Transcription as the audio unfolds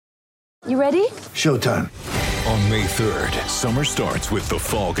You ready? Showtime. On May 3rd, summer starts with The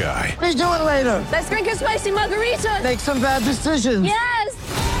Fall Guy. Let's do it later. Let's drink a spicy margarita. Make some bad decisions. Yes!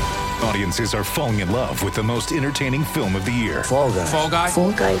 Audiences are falling in love with the most entertaining film of the year. Fall Guy. Fall Guy?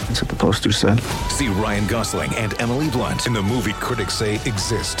 Fall Guy. That's what the poster said. See Ryan Gosling and Emily Blunt in the movie critics say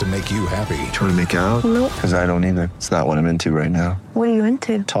exists to make you happy. Trying to make it out? Nope. Because I don't either. It's not what I'm into right now. What are you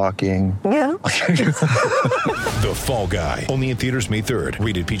into? Talking. Yeah. The Fall Guy. Only in theaters May 3rd.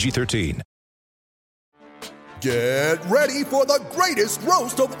 Rated PG-13. Get ready for the greatest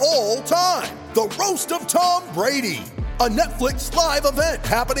roast of all time. The Roast of Tom Brady. A Netflix live event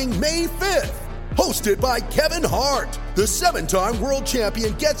happening May 5th. Hosted by Kevin Hart. The 7-time world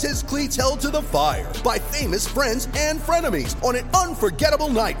champion gets his cleats held to the fire by famous friends and frenemies on an unforgettable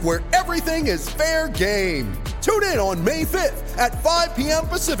night where everything is fair game. Tune in on May 5th at 5 p.m.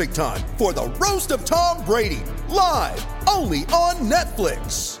 Pacific time for the Roast of Tom Brady. Live only on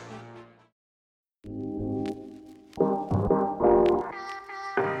Netflix.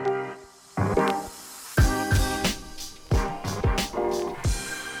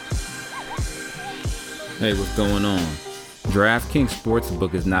 Hey, what's going on? DraftKings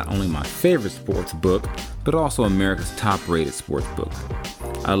Sportsbook is not only my favorite sports book, but also America's top-rated sports book.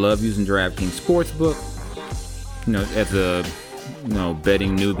 I love using DraftKings Sportsbook, as a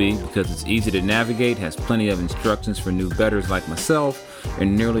betting newbie because it's easy to navigate, has plenty of instructions for new bettors like myself,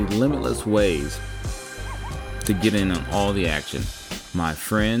 and nearly limitless ways to get in on all the action. My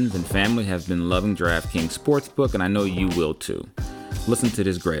friends and family have been loving DraftKings Sportsbook, and I know you will too. Listen to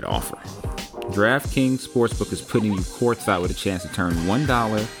this great offer. DraftKings Sportsbook is putting you courtside with a chance to turn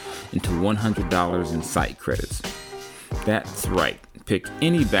 $1 into $100 in site credits. That's right. Pick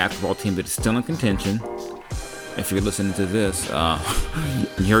any basketball team that is still in contention. If you're listening to this,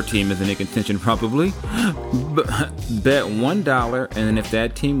 your team is in contention probably. Bet $1, and then if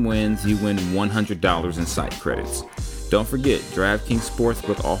that team wins, you win $100 in site credits. Don't forget, DraftKings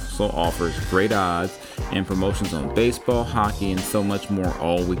Sportsbook also offers great odds and promotions on baseball, hockey, and so much more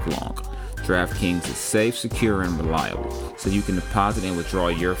all week long. DraftKings is safe, secure, and reliable, so you can deposit and withdraw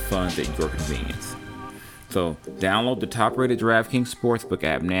your funds at your convenience. So download the top-rated DraftKings Sportsbook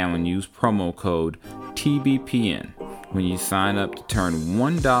app now and use promo code TBPN when you sign up to turn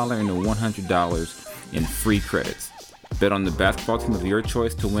 $1 into $100 in free credits. Bet on the basketball team of your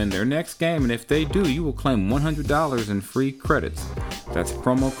choice to win their next game, and if they do, you will claim $100 in free credits. That's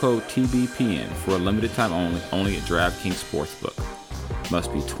promo code TBPN for a limited time only at DraftKings Sportsbook.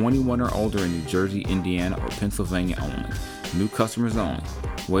 Must be 21 or older in New Jersey, Indiana, or Pennsylvania only. New customers only.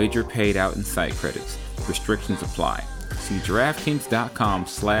 Wager paid out in site credits. Restrictions apply. See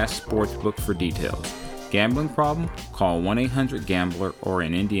DraftKings.com/sportsbook for details. Gambling problem? Call 1-800-GAMBLER or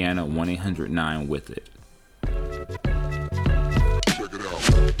in Indiana 1-800-9-WITH-IT. Check it out.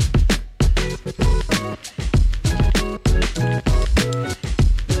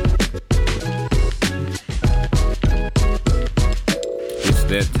 It's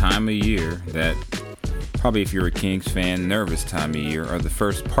that time of year that, probably if you're a Kings fan, nervous time of year, or the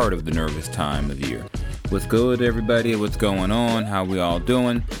first part of the nervous time of year. What's good, everybody? What's going on? How we all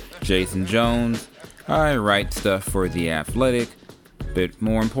doing? Jason Jones. I write stuff for The Athletic, but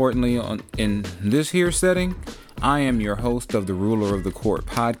more importantly, in this here setting, I am your host of the Ruler of the Court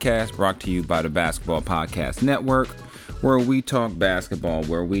podcast, brought to you by the Basketball Podcast Network, where we talk basketball,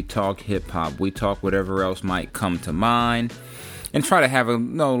 where we talk hip-hop, we talk whatever else might come to mind, and try to have a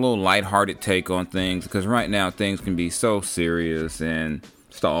little lighthearted take on things, because right now things can be so serious, and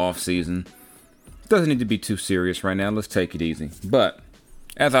it's the off-season. It doesn't need to be too serious right now. Let's take it easy. But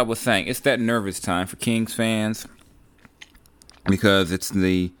as I was saying, it's that nervous time for Kings fans, because it's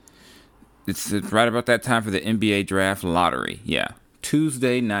right about that time for the NBA draft lottery. Yeah,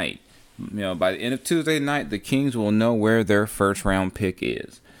 Tuesday night. By the end of Tuesday night, the Kings will know where their first round pick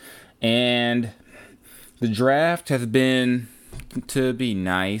is. And the draft has been, to be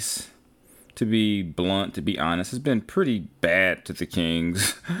nice, to be blunt, to be honest, has been pretty bad to the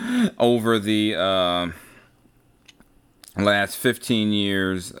Kings over the last 15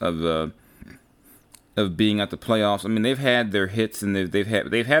 years of being at the playoffs. I mean, they've had their hits, and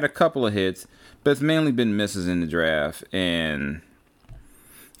they've had a couple of hits, but it's mainly been misses in the draft, and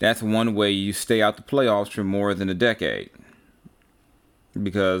that's one way you stay out the playoffs for more than a decade.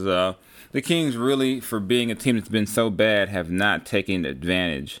 Because the Kings really, for being a team that's been so bad, have not taken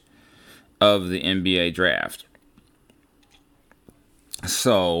advantage of the NBA draft.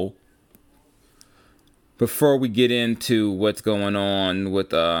 So, before we get into what's going on with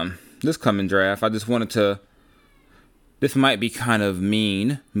this coming draft, I just wanted to, this might be kind of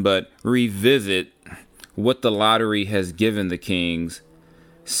mean, but revisit what the lottery has given the Kings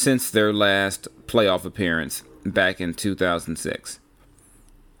since their last playoff appearance back in 2006.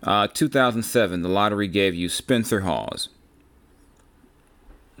 2007, the lottery gave you Spencer Hawes.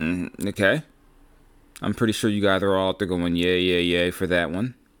 Okay. I'm pretty sure you guys are all out there going, yay for that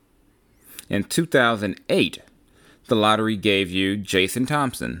one. In 2008, the lottery gave you Jason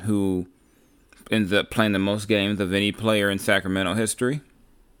Thompson, who ended up playing the most games of any player in Sacramento history.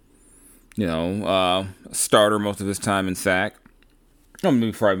 You know, starter most of his time in Sac. Okay,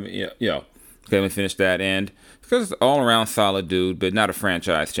 let me finish that end. Because all around solid dude, but not a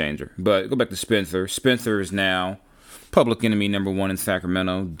franchise changer. But go back to Spencer. Spencer is now public enemy number 1 in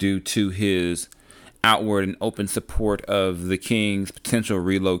Sacramento due to his outward and open support of the Kings' potential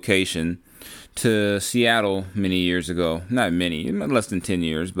relocation to Seattle many years ago. Not many, less than 10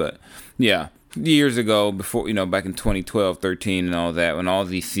 years, but yeah. Years ago, before, back in 2012, 13 and all that, when all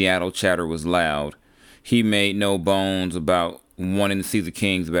the Seattle chatter was loud, he made no bones about wanting to see the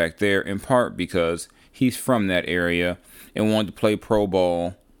Kings back there, in part because he's from that area and wanted to play pro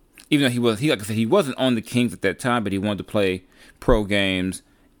ball. Even though he wasn't on the Kings at that time, but he wanted to play pro games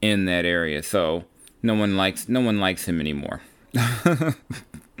in that area. So no one likes him anymore.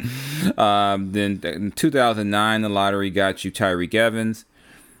 Then in 2009, the lottery got you Tyreke Evans.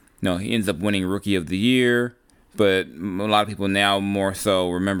 He ends up winning Rookie of the Year, but a lot of people now more so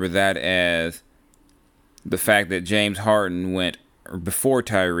remember that as the fact that James Harden went before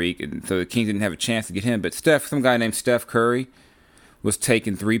Tyreke, and so the Kings didn't have a chance to get him. But some guy named Steph Curry was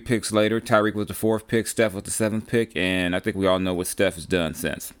taken 3 picks later. Tyreke was the 4th pick, Steph was the 7th pick, and I think we all know what Steph has done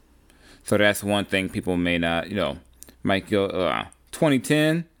since. So that's one thing people may not, might go.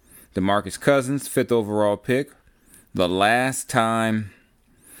 2010, DeMarcus Cousins, 5th overall pick. The last time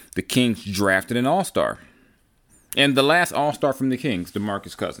the Kings drafted an All-Star. And the last All-Star from the Kings,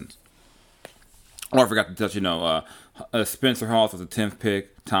 DeMarcus Cousins. Oh, I forgot to touch, Spencer Hawes was the 10th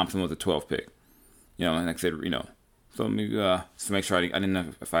pick. Thompson was the 12th pick. And like I said, so let me just make sure I didn't know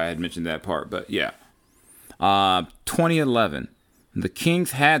if I had mentioned that part. But yeah. 2011, the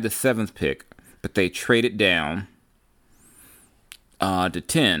Kings had the 7th pick, but they traded down to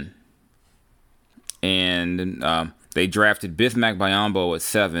 10. And they drafted Bismack Biyombo at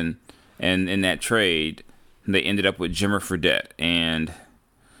 7, and in that trade, they ended up with Jimmer Fredette. And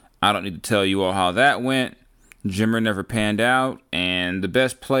I don't need to tell you all how that went. Jimmer never panned out, and the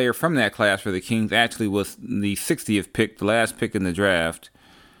best player from that class for the Kings actually was the 60th pick, the last pick in the draft,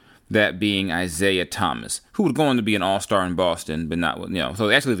 that being Isaiah Thomas, who would go on to be an All-Star in Boston, but not,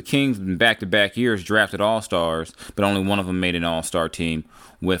 So actually the Kings in back-to-back years drafted All-Stars, but only one of them made an All-Star team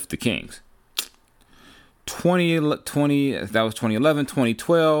with the Kings. 2020, that was 2011,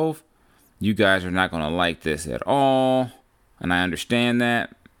 2012. You guys are not going to like this at all, and I understand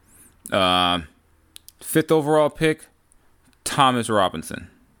that. 5th overall pick, Thomas Robinson.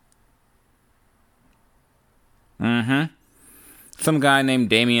 Some guy named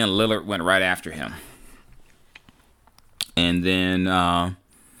Damian Lillard went right after him. And then, I'm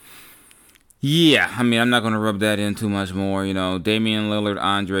not going to rub that in too much more. Damian Lillard,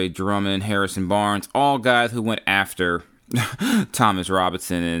 Andre Drummond, Harrison Barnes, all guys who went after Thomas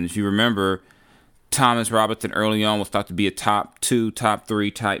Robinson. And if you remember, Thomas Robinson early on was thought to be a top 2, top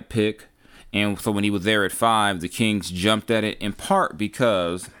 3 type pick. And so when he was there at 5, the Kings jumped at it in part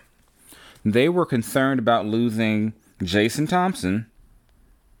because they were concerned about losing Jason Thompson,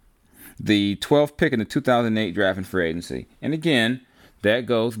 the 12th pick in the 2008 draft and free agency. And again, that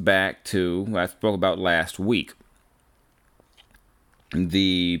goes back to what I spoke about last week.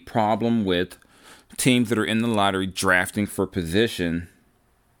 The problem with teams that are in the lottery drafting for position,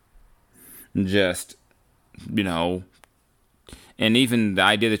 just, and even the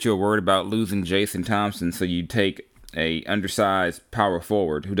idea that you're worried about losing Jason Thompson, so you take a undersized power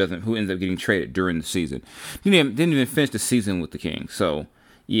forward who ends up getting traded during the season. Didn't even finish the season with the Kings. So,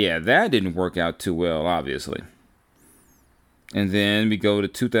 yeah, that didn't work out too well, obviously. And then we go to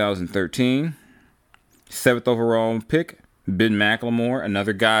 2013, 7th overall pick, Ben McLemore,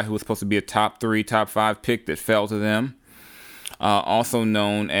 another guy who was supposed to be a top 3, top 5 pick that fell to them. Also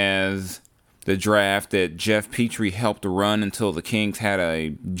known as the draft that Jeff Petrie helped run until the Kings had a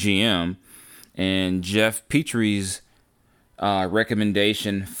GM. And Jeff Petrie's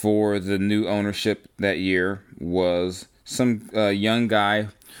recommendation for the new ownership that year was some young guy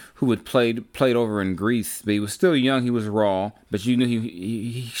who had played over in Greece, but he was still young. He was raw, but you knew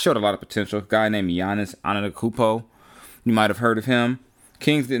he showed a lot of potential. A guy named Giannis Antetokounmpo. You might have heard of him.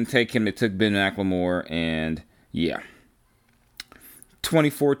 Kings didn't take him. They took Ben McLemore, and yeah.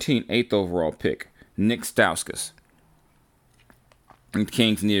 2014, 8th overall pick, Nick Stauskas. And the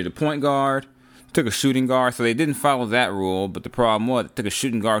Kings needed a point guard. took a shooting guard, so they didn't follow that rule. But the problem was, they took a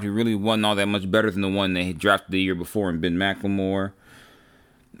shooting guard who really wasn't all that much better than the one they drafted the year before in Ben McLemore.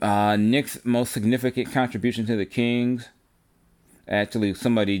 Nick's most significant contribution to the Kings. Actually,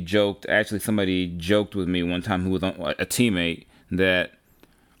 somebody joked with me one time, who was a teammate, that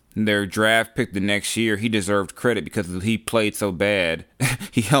their draft pick the next year, he deserved credit because he played so bad.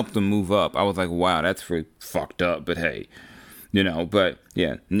 He helped them move up. I was like, wow, that's pretty fucked up, but hey. But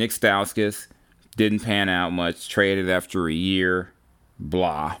yeah, Nick Stauskas didn't pan out much, traded after a year,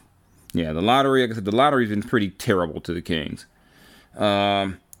 blah. Yeah, the lottery, like I said, the lottery's been pretty terrible to the Kings.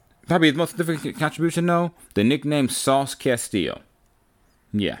 Probably his most significant contribution, though, the nickname Sauce Castillo.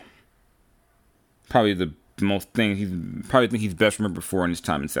 Yeah. Probably the think he's best remembered for in his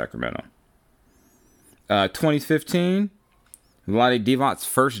time in Sacramento. 2015, Vlade Divac's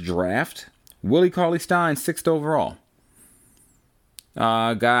first draft. Willie Cauley-Stein, 6th overall.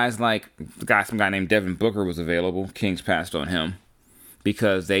 Some guy named Devin Booker was available. Kings passed on him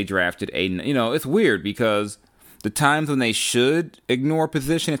because they drafted it's weird because the times when they should ignore a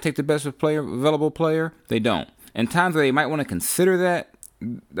position and take the best available player, they don't. And times where they might want to consider that,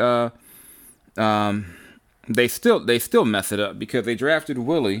 they still mess it up because they drafted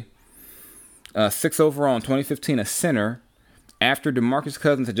Willie, 6th overall in 2015, a center, after DeMarcus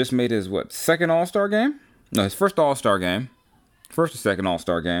Cousins had just made his second All-Star game? No, his first All-Star game. First or second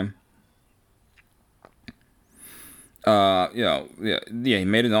All-Star game. He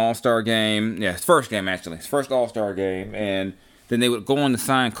made an All-Star game. Yeah, his first game, actually. His first All-Star game. And then they would go on to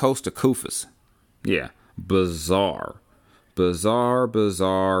sign Kosta Koufos. Yeah, bizarre. Bizarre.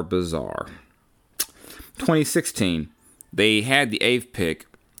 2016, they had the 8th pick,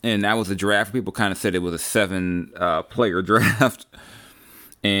 and that was a draft. People kind of said it was a 7-player draft.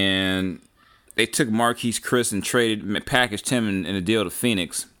 And they took Marquise Chris and packaged him in a deal to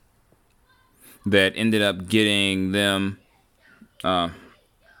Phoenix that ended up getting them. Who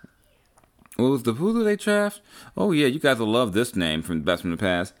did they draft? Oh yeah, you guys will love this name from the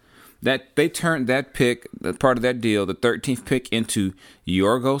past. That they turned that pick, part of that deal, the 13th pick, into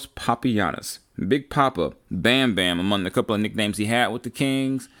Yorgos Papagiannis. Big Papa, Bam Bam, among the couple of nicknames he had with the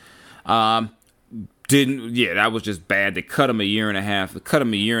Kings. That was just bad. They cut him a year and a half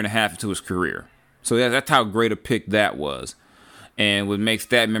into his career. So that's how great a pick that was. And what makes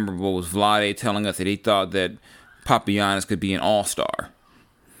that memorable was Vlade telling us that he thought that Papagiannis could be an all-star.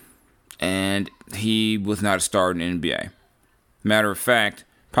 And he was not a star in the NBA. Matter of fact,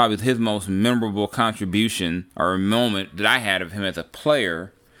 probably his most memorable contribution or moment that I had of him as a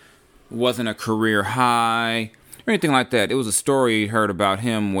player wasn't a career high or anything like that. It was a story heard about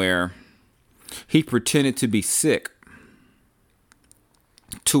him where he pretended to be sick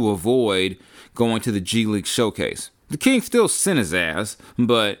to avoid going to the G League showcase. The Kings still sent his ass,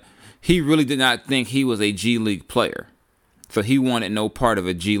 but he really did not think he was a G League player. So he wanted no part of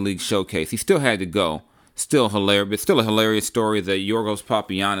a G League showcase. He still had to go. Still hilarious, but still a hilarious story that Yorgos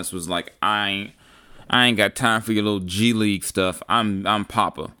Papagiannis was like, I ain't got time for your little G League stuff. I'm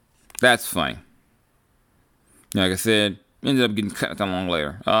Papa. That's funny. Like I said, ended up getting cut along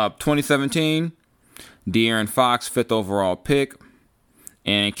later. 2017, De'Aaron Fox, 5th overall pick.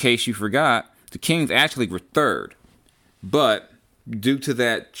 And in case you forgot, the Kings actually were 3rd. But due to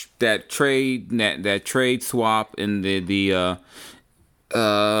that trade swap and the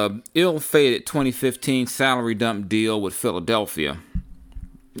ill-fated 2015 salary dump deal with Philadelphia,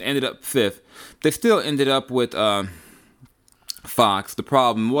 ended up 5th. They still ended up with Fox. The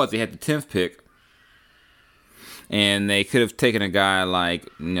problem was they had the 10th pick, and they could have taken a guy like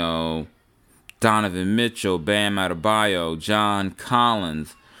Donovan Mitchell, Bam Adebayo, John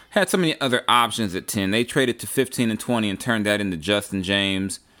Collins. Had so many other options at 10. They traded to 15 and 20 and turned that into Justin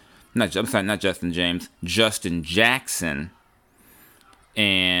Jackson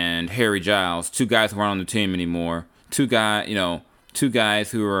and Harry Giles. 2 guys who aren't on the team anymore. 2 guys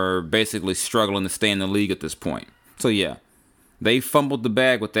who are basically struggling to stay in the league at this point. So yeah, they fumbled the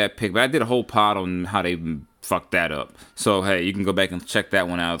bag with that pick. But I did a whole pod on how they fucked that up. So hey, you can go back and check that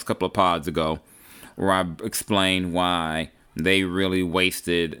one out. It's a couple of pods ago where I explained why they really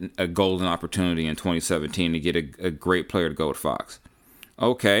wasted a golden opportunity in 2017 to get a great player to go with Fox.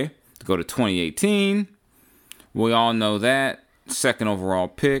 Okay, to go to 2018. We all know that. 2nd overall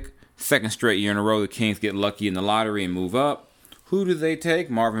pick. 2nd straight year in a row, the Kings get lucky in the lottery and move up. Who do they take?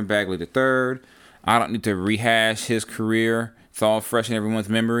 Marvin Bagley III. I don't need to rehash his career. It's all fresh in everyone's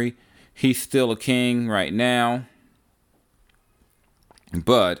memory. He's still a King right now.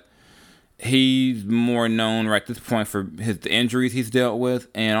 But he's more known right at this point for the injuries he's dealt with,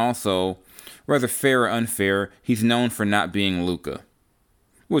 and also, whether fair or unfair, he's known for not being Luka.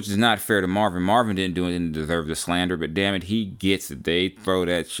 which is not fair to Marvin. Marvin didn't do anything to deserve the slander, but damn it, he gets it. They throw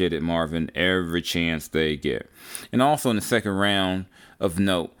that shit at Marvin every chance they get. And also in the second round, of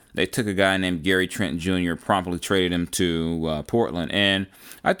note, they took a guy named Gary Trent Jr., promptly traded him to Portland. And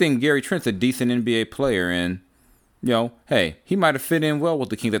I think Gary Trent's a decent NBA player. And, hey, he might have fit in well with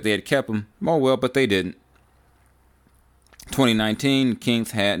the Kings if they had kept him. Oh, well, but they didn't. 2019,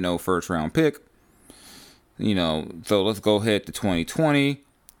 Kings had no first-round pick. So let's go ahead to 2020.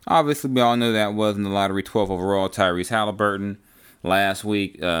 Obviously, we all know that was in the lottery, 12th overall, Tyrese Halliburton. Last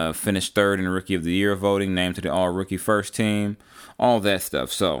week, finished third in Rookie of the Year voting, named to the All-Rookie First Team, all that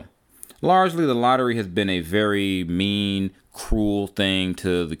stuff. So, largely, the lottery has been a very mean, cruel thing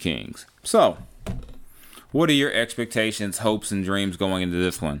to the Kings. So, what are your expectations, hopes, and dreams going into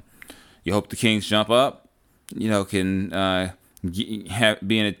this one? You hope the Kings jump up? Can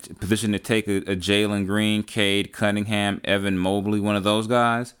be in a position to take a Jalen Green, Cade Cunningham, Evan Mobley, one of those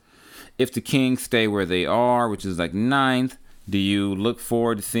guys. If the Kings stay where they are, which is like 9th, do you look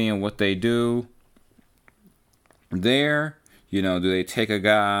forward to seeing what they do there? Do they take a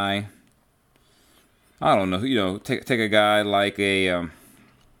guy? I don't know. Take a guy like a.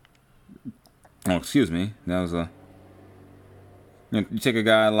 Excuse me. That was a. You take a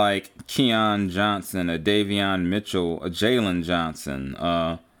guy like Keon Johnson, a Davion Mitchell, a Jalen Johnson.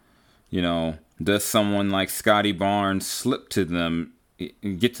 Does someone like Scotty Barnes slip to them,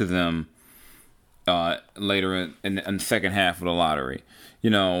 get to them later in the second half of the lottery?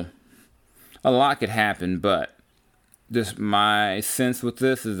 A lot could happen, but just my sense with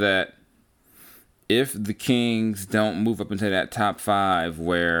this is that if the Kings don't move up into that top 5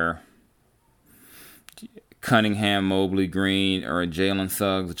 where Cunningham, Mobley, Green, or Jalen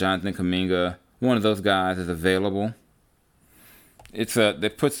Suggs, Jonathan Kuminga, one of those guys is available,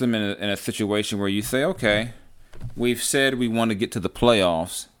 that puts them in a situation where you say, okay, we've said we want to get to the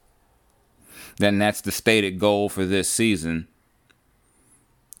playoffs, then that's the stated goal for this season.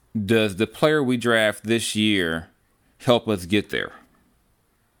 Does the player we draft this year help us get there?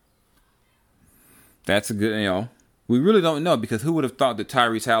 That's a good, we really don't know, because who would have thought that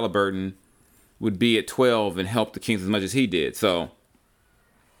Tyrese Halliburton would be at 12 and help the Kings as much as he did? So,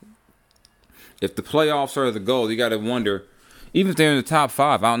 if the playoffs are the goal, you got to wonder, even if they're in the top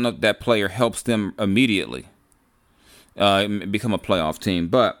 5, I don't know if that player helps them immediately become a playoff team.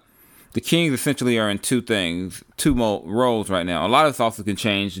 But the Kings essentially are in two roles right now. A lot of this also can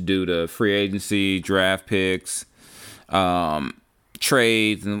change due to free agency, draft picks,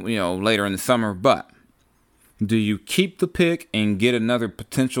 trades, and later in the summer. But do you keep the pick and get another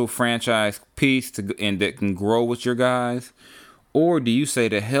potential franchise piece and that can grow with your guys? Or do you say,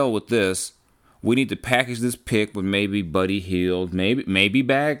 to hell with this, we need to package this pick with maybe Buddy Hield, maybe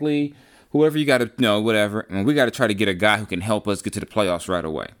Bagley, whoever you got to, whatever, and we got to try to get a guy who can help us get to the playoffs right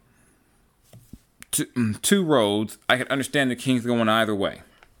away. Two roads. I can understand the Kings going either way.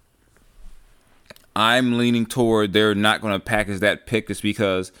 I'm leaning toward they're not going to package that pick just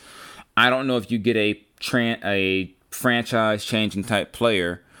because I don't know if you get a franchise-changing type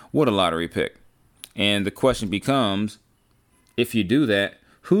player with a lottery pick. And the question becomes, if you do that,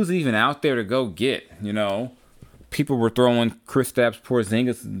 who's even out there to go get? People were throwing Kristaps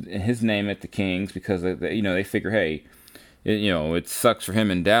Porzingis, his name, at the Kings because they figure, hey, it sucks for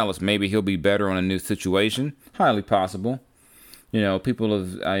him in Dallas. Maybe he'll be better on a new situation. Highly possible. People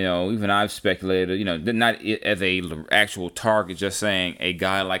have, even I've speculated, not as a actual target, just saying a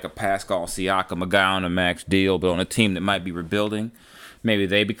guy like a Pascal Siakam, a guy on a max deal, but on a team that might be rebuilding, maybe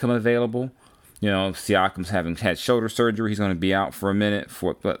they become available. Siakam's having had shoulder surgery. He's going to be out for a minute,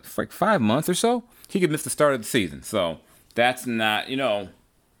 for like 5 months or so. He could miss the start of the season. So that's not,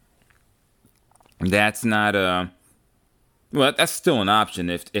 that's still an option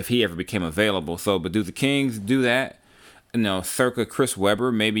if he ever became available. So, but do the Kings do that? Circa Chris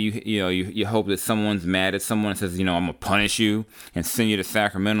Webber, maybe you hope that someone's mad at someone and says, I'm gonna punish you and send you to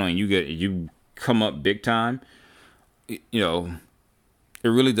Sacramento and you come up big time. It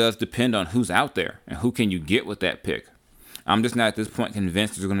really does depend on who's out there and who can you get with that pick. I'm just not at this point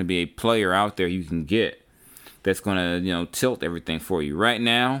convinced there's going to be a player out there you can get that's going to tilt everything for you right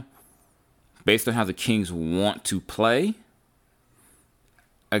now. Based on how the Kings want to play,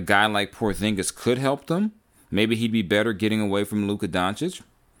 a guy like Porzingis could help them. Maybe he'd be better getting away from Luka Doncic,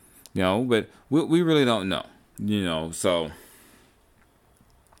 but we really don't know, so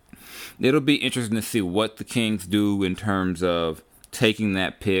it'll be interesting to see what the Kings do in terms of taking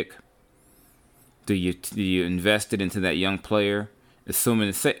that pick. Do you invest it into that young player?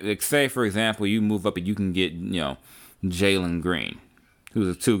 Assuming, say for example, you move up and you can get, Jalen Green,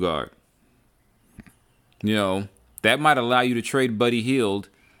 who's a 2 guard. That might allow you to trade Buddy Hield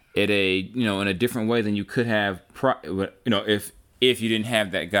in a different way than you could have, if you didn't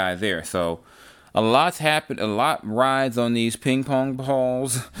have that guy there. So a lot's happened. A lot rides on these ping pong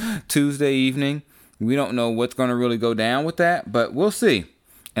balls Tuesday evening. We don't know what's going to really go down with that, but we'll see.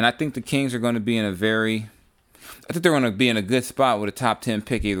 And I think the Kings are going to be in they're going to be in a good spot with a top 10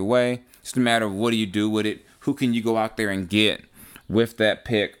 pick either way. It's a matter of what do you do with it? Who can you go out there and get with that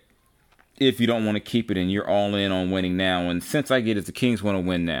pick if you don't want to keep it and you're all in on winning now? And since I get it, the Kings want to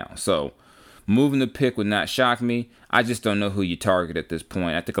win now. So moving the pick would not shock me. I just don't know who you target at this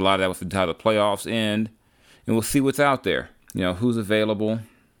point. I think a lot of that was how the playoffs end. And we'll see what's out there. Who's available.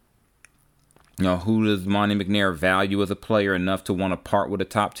 Who does Monty McNair value as a player enough to want to part with a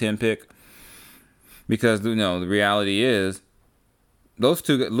top 10 pick? Because, the reality is, those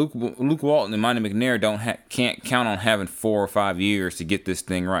two, Luke Walton and Monty McNair, can't count on having 4 or 5 years to get this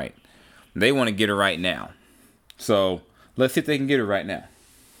thing right. They want to get it right now. So, let's see if they can get it right now.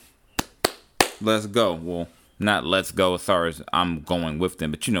 Let's go. Well, not let's go as far as I'm going with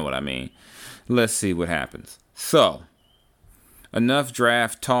them, but you know what I mean. Let's see what happens. So, enough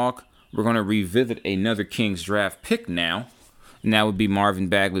draft talk. We're going to revisit another Kings draft pick now. And that would be Marvin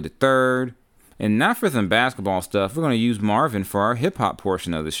Bagley III. And not for some basketball stuff. We're going to use Marvin for our hip-hop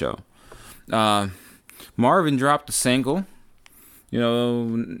portion of the show. Marvin dropped a single,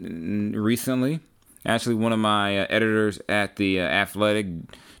 recently. Actually, one of my editors at The Athletic,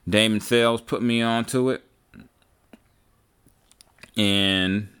 Damon Sales, put me onto it.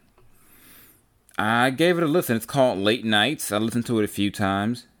 And I gave it a listen. It's called Late Nights. I listened to it a few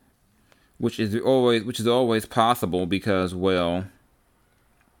times, which is always possible because, well,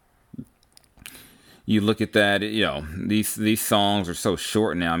 you look at that, these songs are so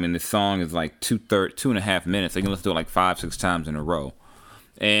short now. I mean, this song is like 2.5 minutes. You can listen to it like 5-6 times in a row.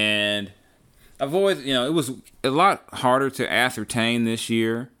 And I've always, it was a lot harder to ascertain this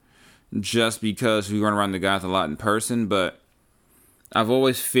year just because we run around the guys a lot in person. But I've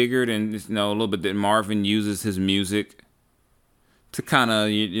always figured, and a little bit, that Marvin uses his music to kind of,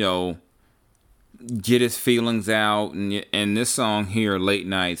 get his feelings out. And this song here, Late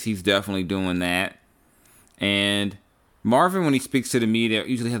Nights, he's definitely doing that. And Marvin, when he speaks to the media,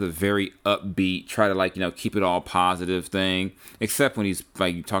 usually has a very upbeat, try to keep it all positive thing. Except when he's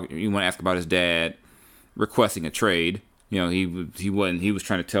you want to ask about his dad requesting a trade. He was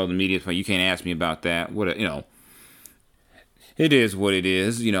trying to tell the media, you can't ask me about that. It is what it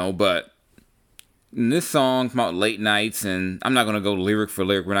is, But in this song about late nights, and I'm not going to go lyric for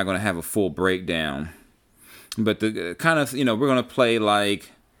lyric. We're not going to have a full breakdown. But the kind of we're going to play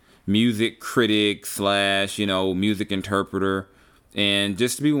like music critic / music interpreter. And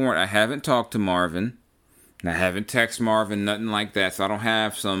just to be warned, I haven't talked to Marvin. And I haven't texted Marvin, nothing like that. So I don't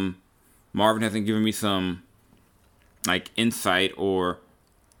have Marvin hasn't given me some insight or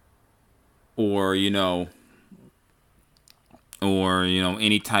any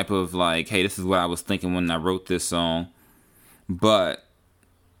type of hey, this is what I was thinking when I wrote this song. But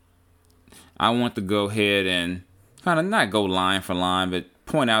I want to go ahead and kind of not go line for line, but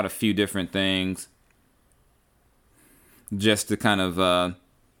point out a few different things just to kind of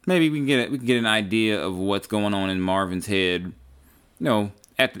maybe we can get an idea of what's going on in Marvin's head,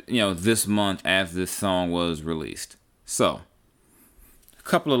 this month as this song was released. So,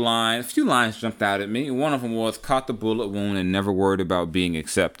 a few lines jumped out at me. One of them was, caught the bullet wound and never worried about being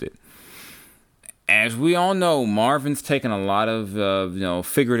accepted. As we all know, Marvin's taken a lot of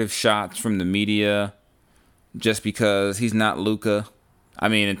figurative shots from the media just because he's not Luka. I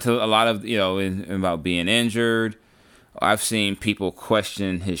mean, until a lot of, about being injured. I've seen people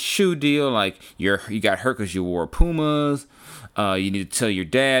question his shoe deal, like you got hurt because you wore Pumas. You need to tell your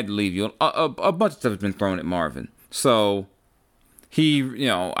dad to leave you. A bunch of stuff has been thrown at Marvin. So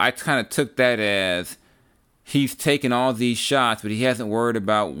he, I kind of took that as he's taken all these shots, but he hasn't worried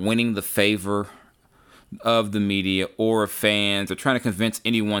about winning the favor of the media or of fans or trying to convince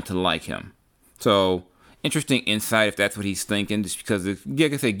anyone to like him. So interesting insight if that's what he's thinking, just because,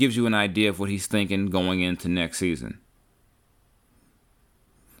 like I say, it gives you an idea of what he's thinking going into next season.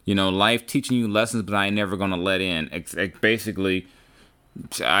 Life teaching you lessons, but I ain't never going to let in. Basically,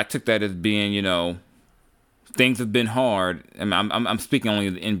 I took that as being, things have been hard. I mean, I'm speaking only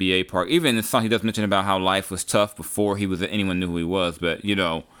of the NBA part. Even in the song, he does mention about how life was tough before anyone knew who he was. But,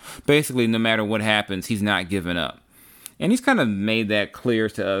 basically, no matter what happens, he's not giving up. And he's kind of made that clear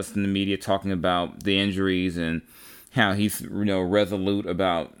to us in the media, talking about the injuries and how he's, resolute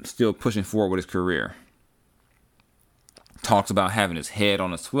about still pushing forward with his career. Talks about having his head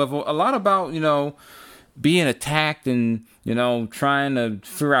on a swivel. A lot about, being attacked and, trying to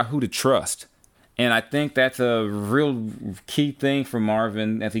figure out who to trust. And I think that's a real key thing for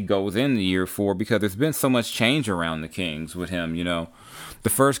Marvin as he goes into year 4, because there's been so much change around the Kings with him. The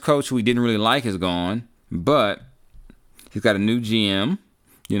first coach who we didn't really like is gone, but he's got a new GM,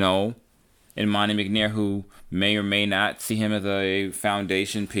 in Monty McNair, who may or may not see him as a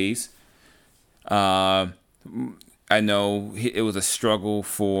foundation piece. I know it was a struggle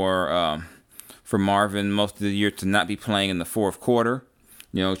for Marvin most of the year to not be playing in the fourth quarter,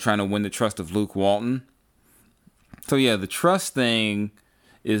 trying to win the trust of Luke Walton. So, yeah, the trust thing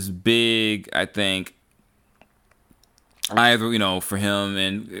is big, I think, either, for him,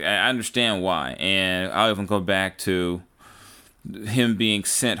 and I understand why. And I'll even go back to him being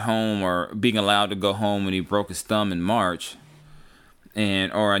sent home or being allowed to go home when he broke his thumb in March.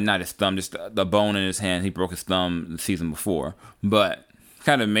 Or not his thumb, just the bone in his hand. He broke his thumb the season before. But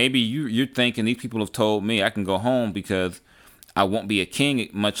kind of maybe you're thinking these people have told me I can go home because I won't be a king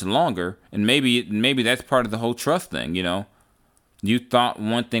much longer. And maybe that's part of the whole trust thing, You thought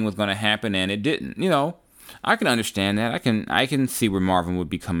one thing was going to happen and it didn't. I can understand that. I can see where Marvin would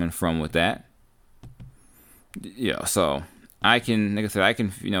be coming from with that. So I can, like I said, I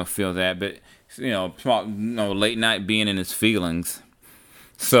can, feel that. But, late night being in his feelings.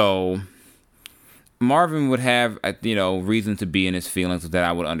 So Marvin would have, reason to be in his feelings that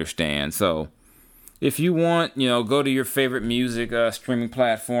I would understand. So if you want, go to your favorite music streaming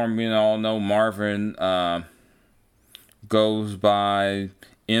platform. All know Marvin goes by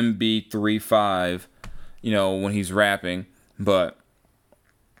MB35, when he's rapping. But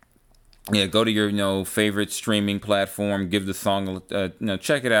yeah, go to your favorite streaming platform. Give the song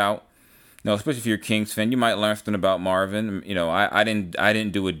check it out. Especially if you're a Kings fan, you might learn something about Marvin. I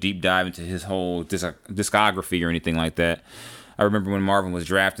didn't do a deep dive into his whole discography or anything like that. I remember when Marvin was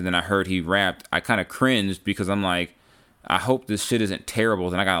drafted and I heard he rapped, I kind of cringed because I'm like, I hope this shit isn't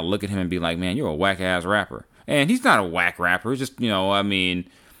terrible. Then I gotta look at him and be like, man, you're a whack ass rapper. And he's not a whack rapper. It's just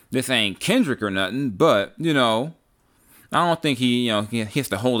this ain't Kendrick or nothing. But I don't think he has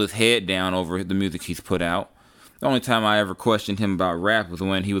to hold his head down over the music he's put out. The only time I ever questioned him about rap was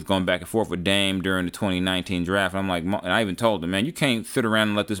when he was going back and forth with Dame during the 2019 draft. I'm like, and I even told him, man, you can't sit around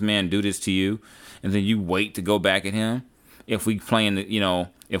and let this man do this to you, and then you wait to go back at him. If we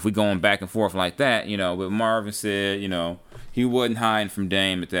if we going back and forth like that, But Marvin said, he wasn't hiding from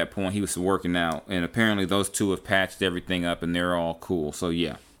Dame at that point. He was working out, and apparently those two have patched everything up, and they're all cool. So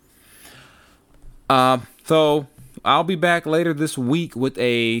yeah. So I'll be back later this week with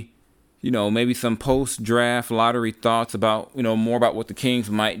maybe some post-draft lottery thoughts about, more about what the Kings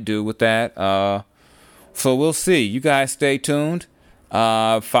might do with that. So we'll see. You guys stay tuned.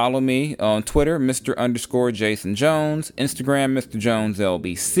 Follow me on Twitter, Mr._Jason Jones, Instagram, Mr. Jones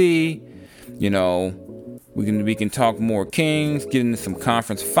LBC. We can talk more Kings, get into some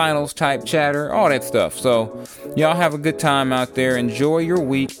conference finals type chatter, all that stuff. So y'all have a good time out there. Enjoy your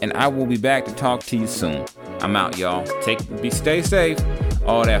week, and I will be back to talk to you soon. I'm out, y'all. Stay safe.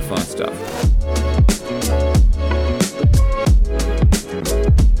 All that fun stuff.